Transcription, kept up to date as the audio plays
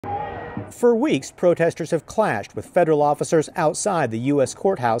For weeks, protesters have clashed with federal officers outside the U.S.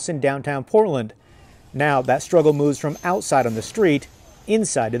 courthouse in downtown Portland. Now that struggle moves from outside on the street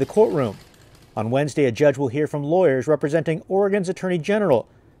inside to the courtroom. On Wednesday, a judge will hear from lawyers representing Oregon's Attorney General,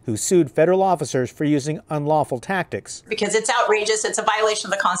 who sued federal officers for using unlawful tactics. Because it's outrageous, it's a violation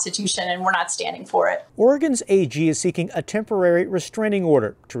of the Constitution, and we're not standing for it. Oregon's AG is seeking a temporary restraining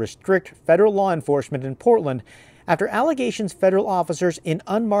order to restrict federal law enforcement in Portland after allegations federal officers in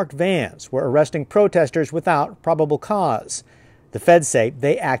unmarked vans were arresting protesters without probable cause. The feds say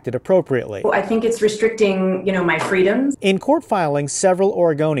they acted appropriately. I think it's restricting, my freedoms. In court filings, several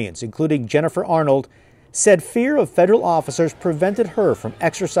Oregonians, including Jennifer Arnold, said fear of federal officers prevented her from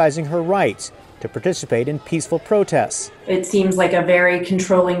exercising her rights to participate in peaceful protests. It seems like a very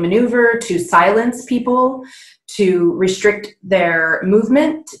controlling maneuver to silence people, to restrict their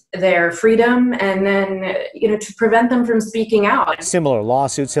movement, their freedom, and then, to prevent them from speaking out. Similar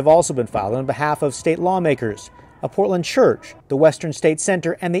lawsuits have also been filed on behalf of state lawmakers, a Portland church, the Western State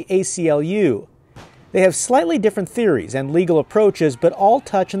Center, and the ACLU. They have slightly different theories and legal approaches, but all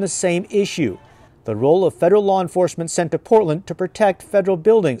touch on the same issue: the role of federal law enforcement sent to Portland to protect federal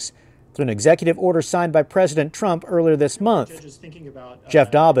buildings through an executive order signed by President Trump earlier this month. Jeff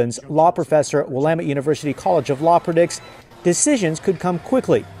Dobbins, law professor at Willamette University College of Law, predicts decisions could come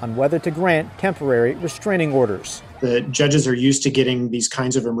quickly on whether to grant temporary restraining orders. The judges are used to getting these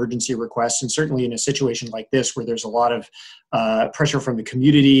kinds of emergency requests, and certainly in a situation like this where there's a lot of pressure from the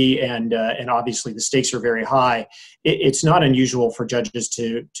community and obviously the stakes are very high, it's not unusual for judges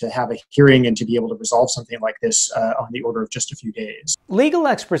to have a hearing and to be able to resolve something like this on the order of just a few days. Legal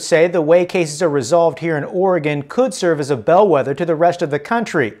experts say the way cases are resolved here in Oregon could serve as a bellwether to the rest of the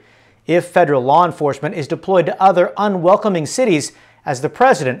country if federal law enforcement is deployed to other unwelcoming cities, as the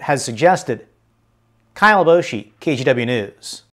president has suggested. Kyle Boshi, KGW News.